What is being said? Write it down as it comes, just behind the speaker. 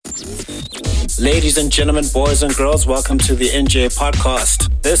Ladies and gentlemen, boys and girls, welcome to the NJ Podcast.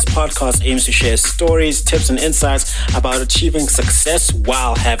 This podcast aims to share stories, tips, and insights about achieving success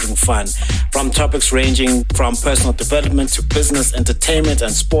while having fun. From topics ranging from personal development to business, entertainment,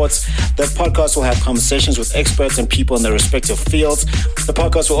 and sports, the podcast will have conversations with experts and people in their respective fields. The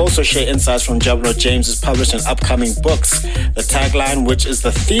podcast will also share insights from Jablo James's published and upcoming books. The tagline, which is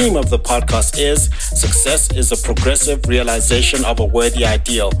the theme of the podcast, is "Success is a progressive realization of a worthy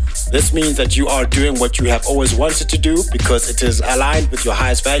ideal." This means that you are doing what you have always wanted to do because it is aligned with your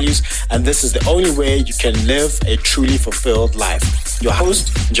highest values, and this is the only way you can live a truly fulfilled life. Your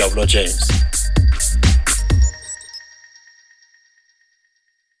host, Jablo James.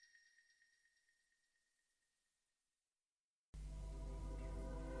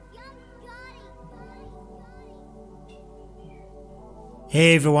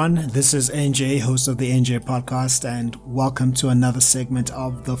 Hey everyone, this is NJ, host of the NJ Podcast, and welcome to another segment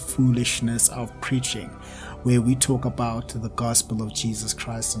of The Foolishness of Preaching, where we talk about the gospel of Jesus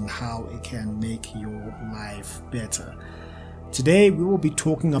Christ and how it can make your life better. Today we will be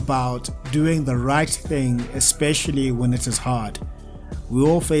talking about doing the right thing, especially when it is hard. We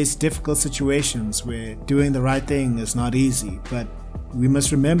all face difficult situations where doing the right thing is not easy, but we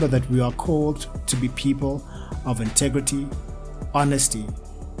must remember that we are called to be people of integrity, honesty,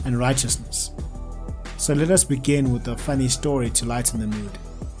 and righteousness. So let us begin with a funny story to lighten the mood.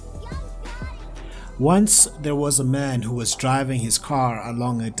 Once there was a man who was driving his car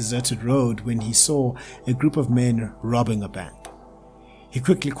along a deserted road when he saw a group of men robbing a bank. He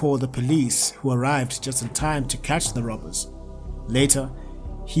quickly called the police, who arrived just in time to catch the robbers. Later,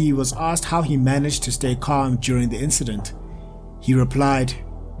 he was asked how he managed to stay calm during the incident. He replied,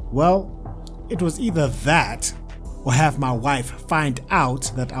 "Well, it was either that or have my wife find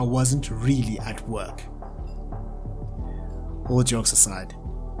out that I wasn't really at work." All jokes aside,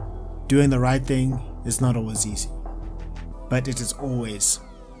 doing the right thing is not always easy, but it is always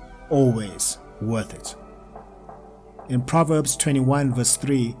worth it. In Proverbs 21 verse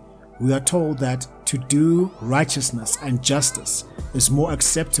 3, we are told that to do righteousness and justice is more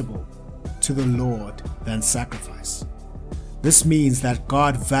acceptable to the Lord than sacrifice. This means that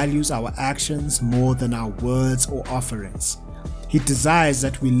God values our actions more than our words or offerings. He desires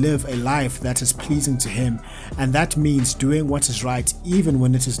that we live a life that is pleasing to Him, and that means doing what is right even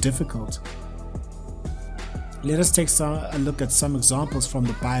when it is difficult. Let us take a look at some examples from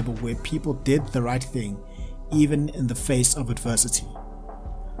the Bible where people did the right thing even in the face of adversity.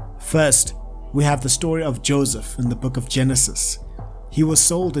 First, we have the story of Joseph in the book of Genesis. He was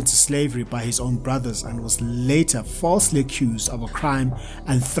sold into slavery by his own brothers and was later falsely accused of a crime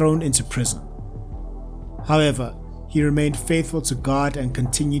and thrown into prison. However, he remained faithful to God and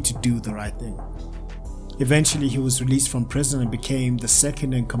continued to do the right thing. Eventually, he was released from prison and became the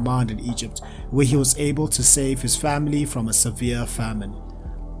second in command in Egypt, where he was able to save his family from a severe famine.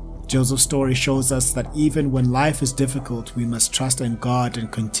 Joseph's story shows us that even when life is difficult, we must trust in God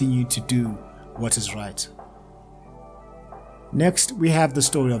and continue to do what is right. Next, we have the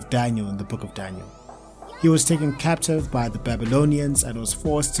story of Daniel in the book of Daniel. He was taken captive by the Babylonians and was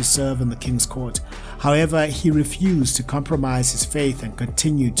forced to serve in the king's court. However, he refused to compromise his faith and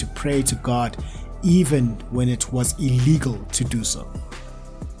continued to pray to God even when it was illegal to do so.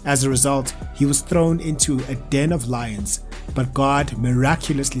 As a result, he was thrown into a den of lions, but God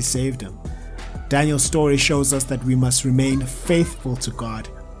miraculously saved him. Daniel's story shows us that we must remain faithful to God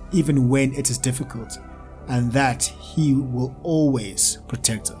even when it is difficult, and that He will always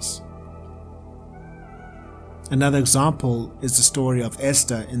protect us. Another example is the story of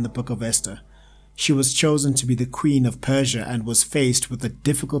Esther in the book of Esther. She was chosen to be the queen of Persia and was faced with a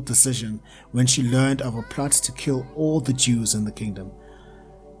difficult decision when she learned of a plot to kill all the Jews in the kingdom.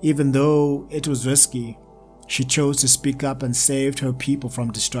 Even though it was risky, she chose to speak up and saved her people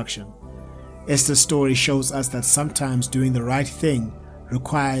from destruction. Esther's story shows us that sometimes doing the right thing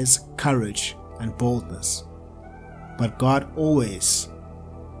requires courage and boldness. But God will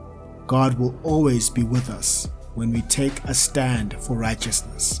always be with us when we take a stand for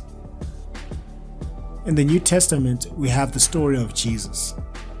righteousness. In the New Testament, we have the story of Jesus.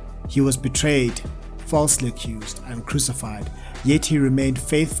 He was betrayed, falsely accused, and crucified, yet he remained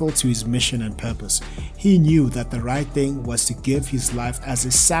faithful to his mission and purpose. He knew that the right thing was to give his life as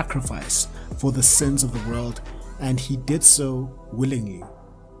a sacrifice for the sins of the world, and he did so willingly.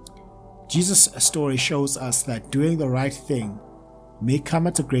 Jesus' story shows us that doing the right thing may come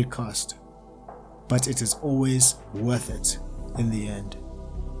at a great cost, but it is always worth it in the end.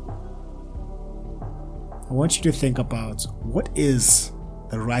 I want you to think about what is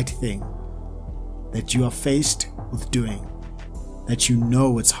the right thing that you are faced with doing, that you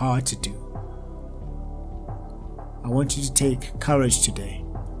know it's hard to do. I want you to take courage today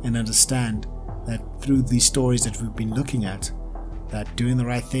and understand that through these stories that we've been looking at, that doing the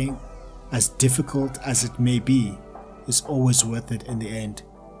right thing, as difficult as it may be, is always worth it in the end.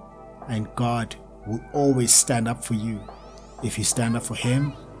 And God will always stand up for you if you stand up for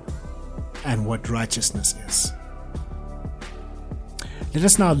Him and what righteousness is. Let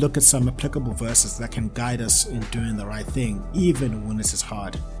us now look at some applicable verses that can guide us in doing the right thing, even when it is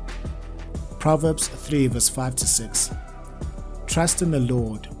hard. Proverbs 3 verse 5 to 6. Trust in the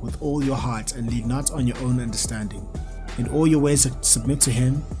Lord with all your heart and lean not on your own understanding. In all your ways submit to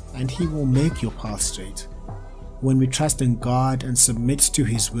Him, and He will make your path straight. When we trust in God and submit to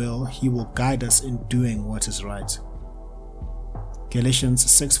His will, He will guide us in doing what is right. Galatians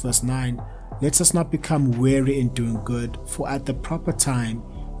 6 verse 9. Let us not become weary in doing good, for at the proper time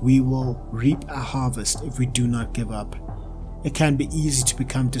we will reap a harvest if we do not give up. It can be easy to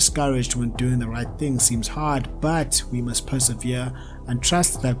become discouraged when doing the right thing seems hard, but we must persevere and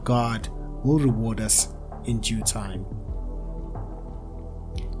trust that God will reward us in due time.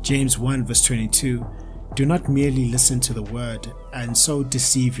 James 1 verse 22. Do not merely listen to the word and so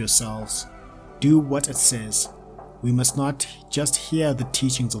deceive yourselves. Do what it says. We must not just hear the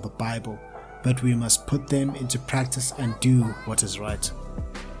teachings of the Bible, but we must put them into practice and do what is right.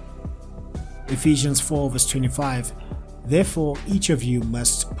 Ephesians 4 verse 25. Therefore each of you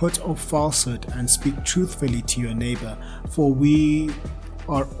must put off falsehood and speak truthfully to your neighbor, for we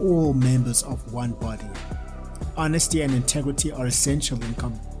are all members of one body. Honesty and integrity are essential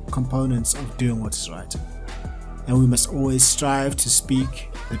components of doing what is right, and we must always strive to speak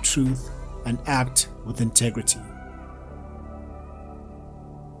the truth and act with integrity.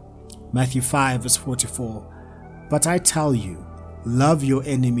 Matthew 5 verse 44. But I tell you, love your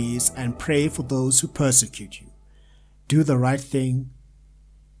enemies and pray for those who persecute you. Do the right thing.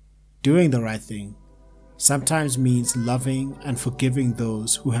 Doing the right thing sometimes means loving and forgiving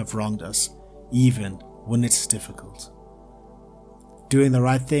those who have wronged us, even when it's difficult. Doing the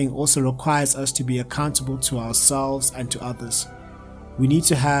right thing also requires us to be accountable to ourselves and to others. We need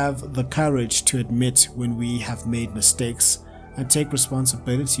to have the courage to admit when we have made mistakes and take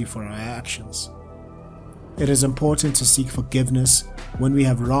responsibility for our actions. It is important to seek forgiveness when we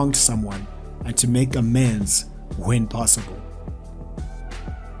have wronged someone and to make amends when possible.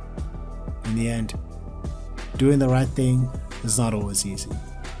 In the end, doing the right thing is not always easy,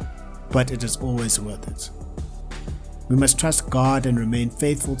 but it is always worth it. We must trust God and remain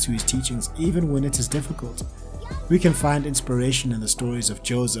faithful to His teachings even when it is difficult. We can find inspiration in the stories of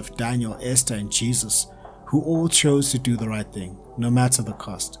Joseph, Daniel, Esther, and Jesus, who all chose to do the right thing, no matter the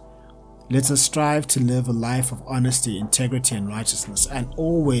cost. Let us strive to live a life of honesty, integrity, and righteousness, and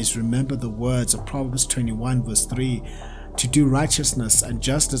always remember the words of Proverbs 21 verse 3, to do righteousness and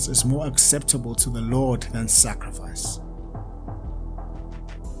justice is more acceptable to the Lord than sacrifice.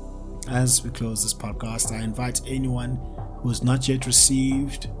 As we close this podcast, I invite anyone who has not yet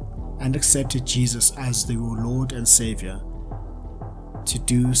received and accepted Jesus as their Lord and Savior to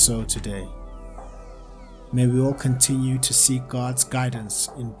do so today. May we all continue to seek God's guidance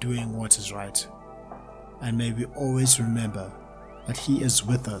in doing what is right. And may we always remember that He is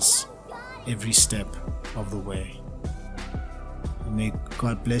with us every step of the way. And may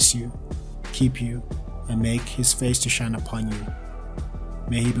God bless you, keep you, and make His face to shine upon you.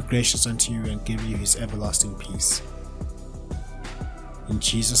 May He be gracious unto you and give you His everlasting peace. In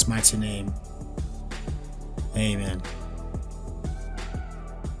Jesus' mighty name, amen.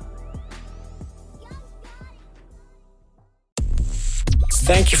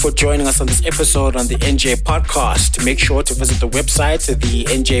 Thank you for joining us on this episode on the NJ Podcast. Make sure to visit the website, the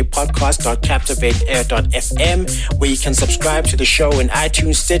njpodcast.captivateair.fm, where you can subscribe to the show in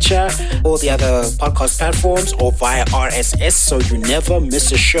iTunes, Stitcher, all the other podcast platforms, or via RSS so you never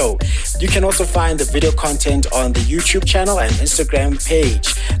miss a show. You can also find the video content on the YouTube channel and Instagram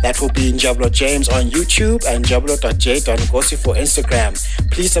page. That will be Njablo James on YouTube and njablo.j.ngosi for Instagram.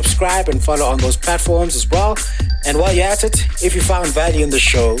 Please subscribe and follow on those platforms as well. And while you're at it, if you found value in the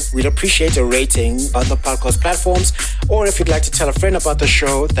show, we'd appreciate a rating on the podcast platforms, or if you'd like to tell a friend about the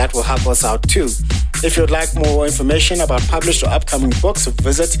show, that will help us out too. If you'd like more information about published or upcoming books,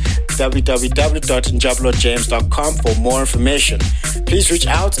 visit www.njablojames.com for more information. Please reach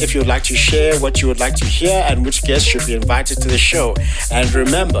out if you would like to share what you would like to hear and which guests should be invited to the show. And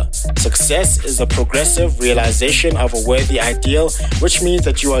remember, success is a progressive realization of a worthy ideal, which means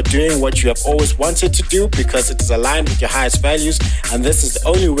that you are doing what you have always wanted to do because it is aligned with your highest values, and this is the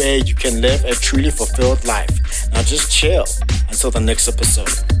only way you can live a truly fulfilled life. Now just chill until the next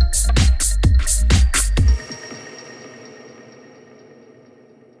episode.